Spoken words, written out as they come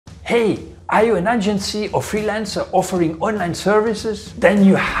Hey, are you an agency or freelancer offering online services? Then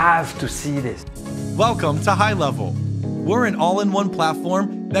you have to see this. Welcome to Highlevel. We're an all-in-one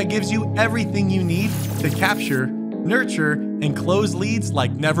platform that gives you everything you need to capture, nurture, and close leads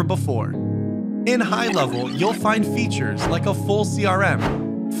like never before. In Highlevel, you'll find features like a full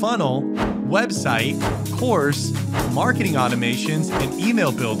CRM, funnel, website, course, marketing automations and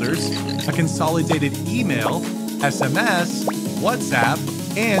email builders, a consolidated email, SMS, WhatsApp,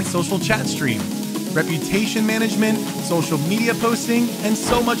 and social chat stream, reputation management, social media posting, and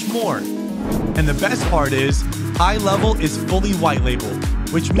so much more. And the best part is, Highlevel is fully white label,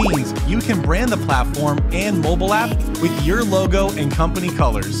 which means you can brand the platform and mobile app with your logo and company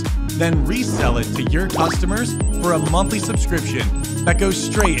colors, then resell it to your customers for a monthly subscription that goes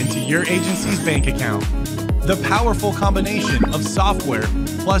straight into your agency's bank account. The powerful combination of software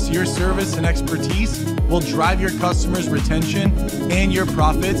plus your service and expertise will drive your customers' retention and your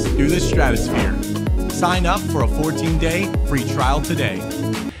profits through the stratosphere. Sign up for a 14-day free trial today.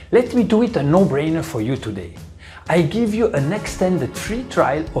 Let me do it a no-brainer for you today. I give you an extended free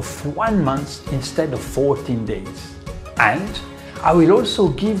trial of 1 month instead of 14 days. And I will also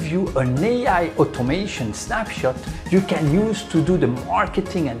give you an AI Automation Snapshot you can use to do the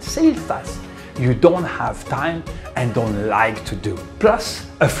marketing and sales tasks you don't have time and don't like to do. Plus,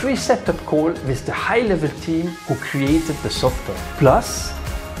 a free setup call with the Highlevel team who created the software. Plus,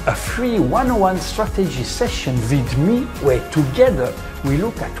 a free one-on-one strategy session with me where together we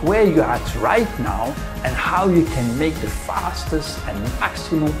look at where you're at right now and how you can make the fastest and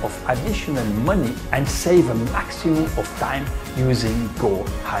maximum of additional money and save a maximum of time using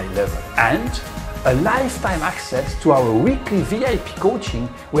GoHighlevel. And a lifetime access to our weekly VIP coaching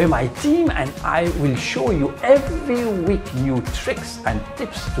where my team and I will show you every week new tricks and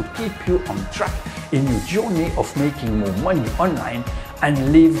tips to keep you on track in your journey of making more money online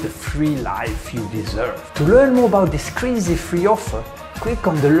and live the free life you deserve. To learn more about this crazy free offer, click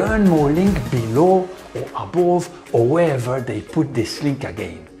on the Learn More link below or above or wherever they put this link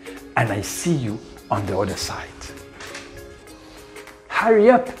again. And I see you on the other side.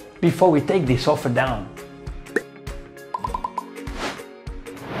 Hurry up before we take this offer down.